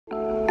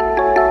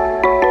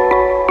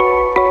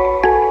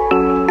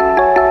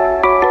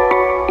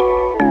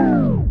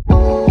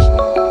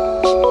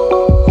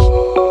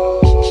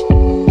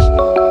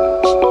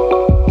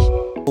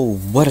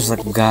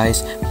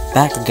guys,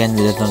 back again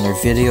with another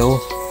video.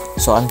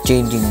 So I'm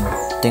changing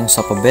things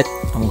up a bit.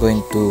 I'm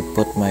going to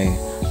put my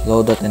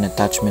loadout and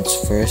attachments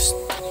first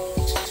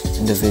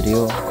in the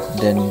video,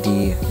 then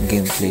the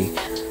gameplay.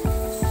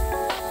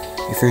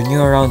 If you're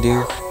new around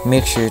here,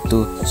 make sure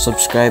to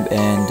subscribe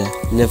and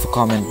leave a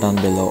comment down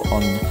below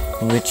on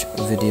which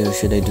video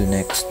should I do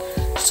next.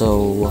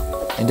 So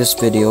in this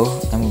video,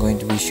 I'm going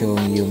to be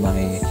showing you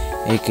my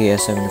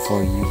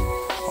RUS-79u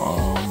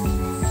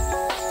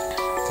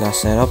class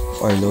setup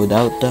or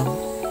loadout,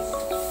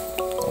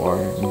 or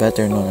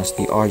better known as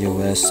the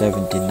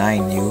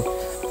RUS-79u.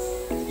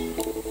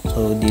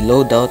 So the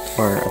loadout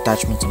or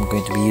attachments I'm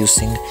going to be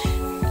using,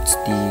 it's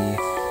the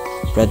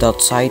red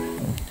dot sight,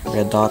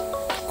 red dot,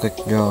 quick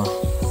draw,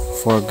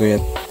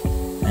 foregrip,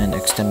 and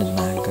extended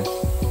mag.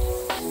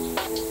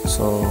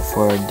 So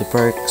for the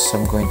perks,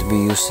 I'm going to be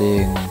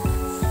using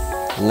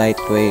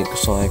lightweight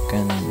so I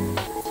can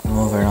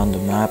move around the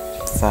map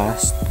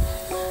fast,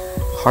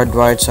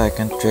 hardwired so I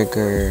can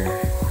trigger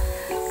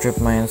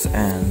trip mines,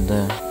 and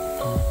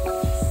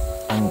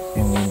I'm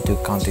immune to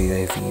counter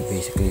UAV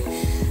basically.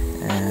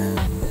 And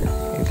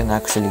you can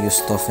actually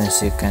use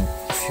toughness if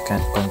you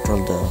can't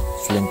control the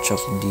flinch of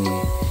the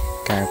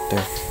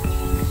character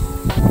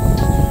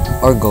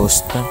or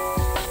ghost.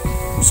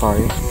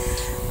 Sorry.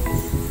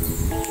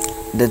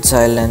 Dead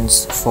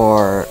silence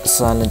for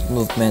silent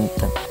movement.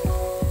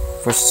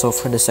 So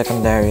for the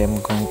secondary,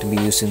 I'm going to be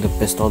using the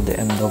pistol, the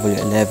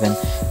MW11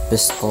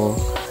 pistol.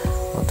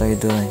 What are you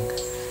doing?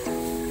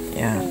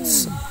 Yeah,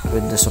 it's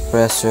with the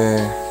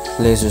suppressor,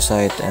 laser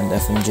sight, and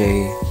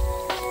FMJ.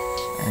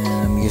 And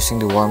I'm using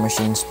the war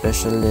machine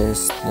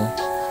specialist,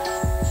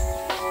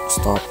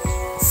 stop,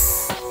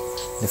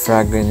 the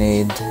frag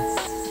grenade,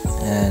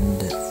 and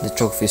the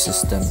trophy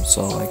system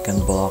so I can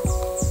block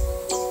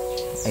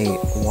a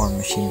war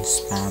machine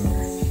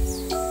spammer.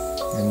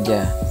 And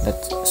yeah,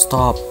 let's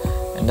stop.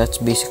 And that's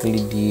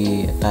basically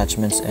the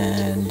attachments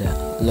and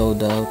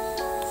loadout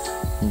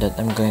that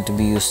I'm going to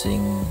be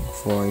using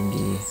for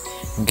the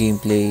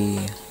gameplay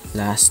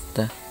last.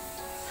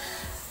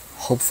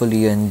 Hopefully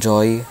you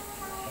enjoy.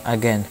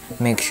 Again,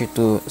 make sure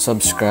to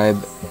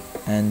subscribe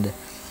and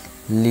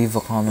leave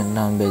a comment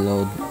down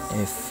below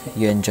if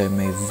you enjoy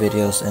my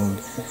videos and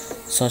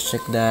such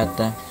like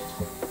that.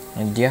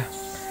 And yeah,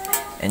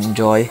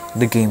 enjoy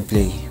the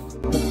gameplay.